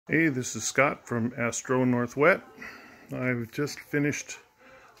Hey, this is Scott from Astro Northwet. I've just finished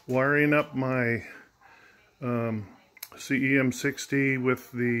wiring up my CEM60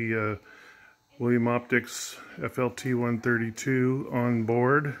 with the William Optics FLT132 on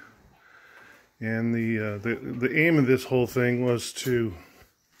board. And the aim of this whole thing was to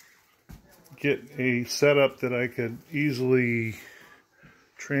get a setup that I could easily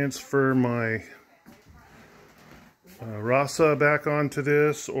transfer my RASA back onto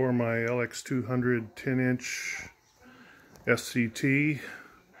this, or my LX200 10-inch SCT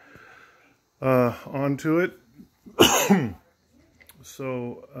onto it.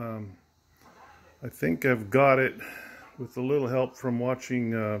 So I think I've got it with a little help from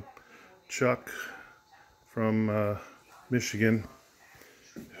watching Chuck from Michigan,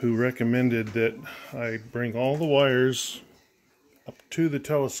 who recommended that I bring all the wires up to the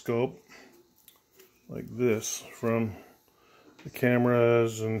telescope like this from the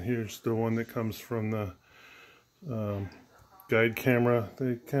cameras, and here's the one that comes from the guide camera.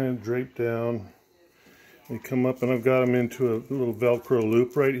 They kind of drape down, they come up, and I've got them into a little Velcro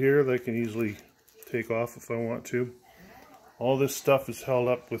loop right here that I can easily take off if I want to. All this stuff is held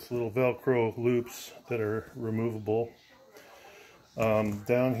up with little Velcro loops that are removable.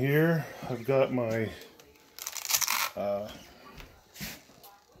 Down here I've got my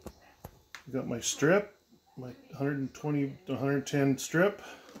strip, my 120 to 110 strip.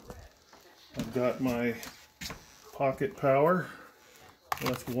 I've got my pocket power.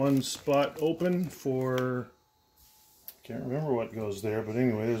 Left one spot open for, can't remember what goes there, but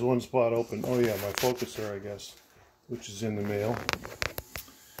anyway, there's one spot open. Oh yeah, my focuser, I guess, which is in the mail.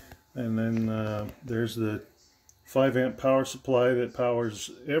 And then there's the 5-amp power supply that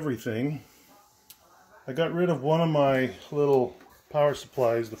powers everything. I got rid of one of my little power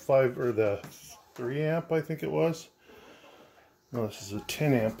supplies, the 3-amp, I think it was. No, this is a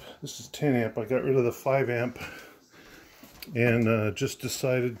 10-amp. This is 10-amp. I got rid of the 5-amp and just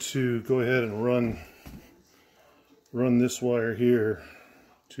decided to go ahead and run this wire here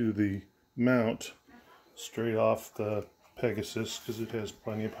to the mount straight off the Pegasus, because it has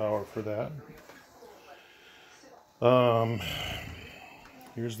plenty of power for that.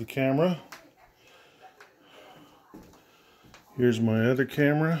 Here's the camera. Here's my other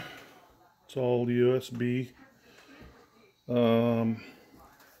camera. It's all USB.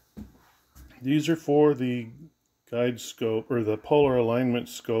 These are for the guide scope, or the polar alignment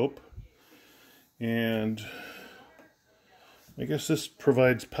scope, and I guess this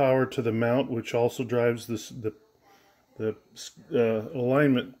provides power to the mount, which also drives the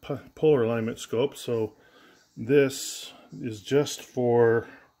polar alignment scope. So this is just for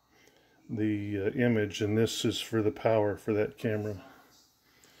the image, and this is for the power for that camera.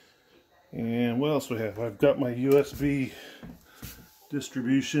 And what else do we have? I've got my USB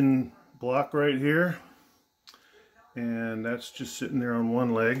distribution block right here, and that's just sitting there on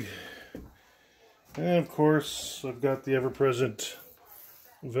one leg. And of course I've got the ever-present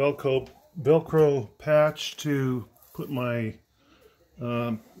Velcro patch to put my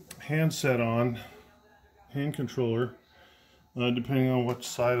handset on, hand controller, depending on which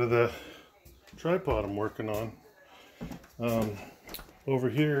side of the tripod I'm working on. Over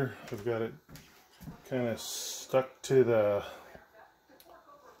here I've got it kind of stuck to the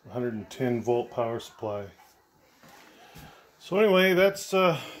 110 volt power supply. So anyway, that's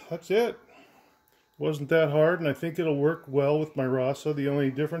it. Wasn't that hard, and I think it'll work well with my RASA. The only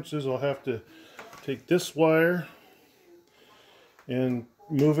difference is I'll have to take this wire and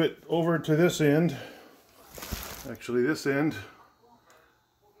move it over to this end. Actually, this end,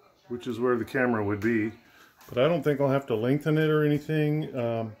 which is where the camera would be. But I don't think I'll have to lengthen it or anything.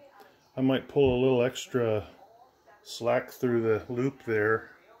 I might pull a little extra slack through the loop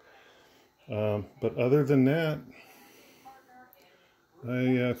there. But other than that,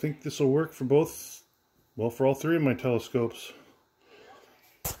 I think this will work for both, well, for all three of my telescopes.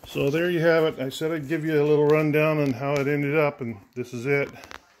 So there you have it. I said I'd give you a little rundown on how it ended up, and this is it.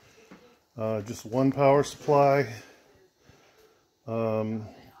 Just one power supply.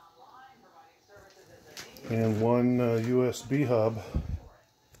 And one USB hub,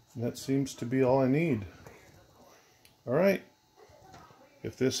 and that seems to be all I need. Alright,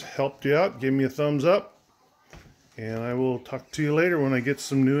 if this helped you out, give me a thumbs up, and I will talk to you later when I get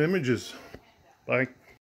some new images. Bye.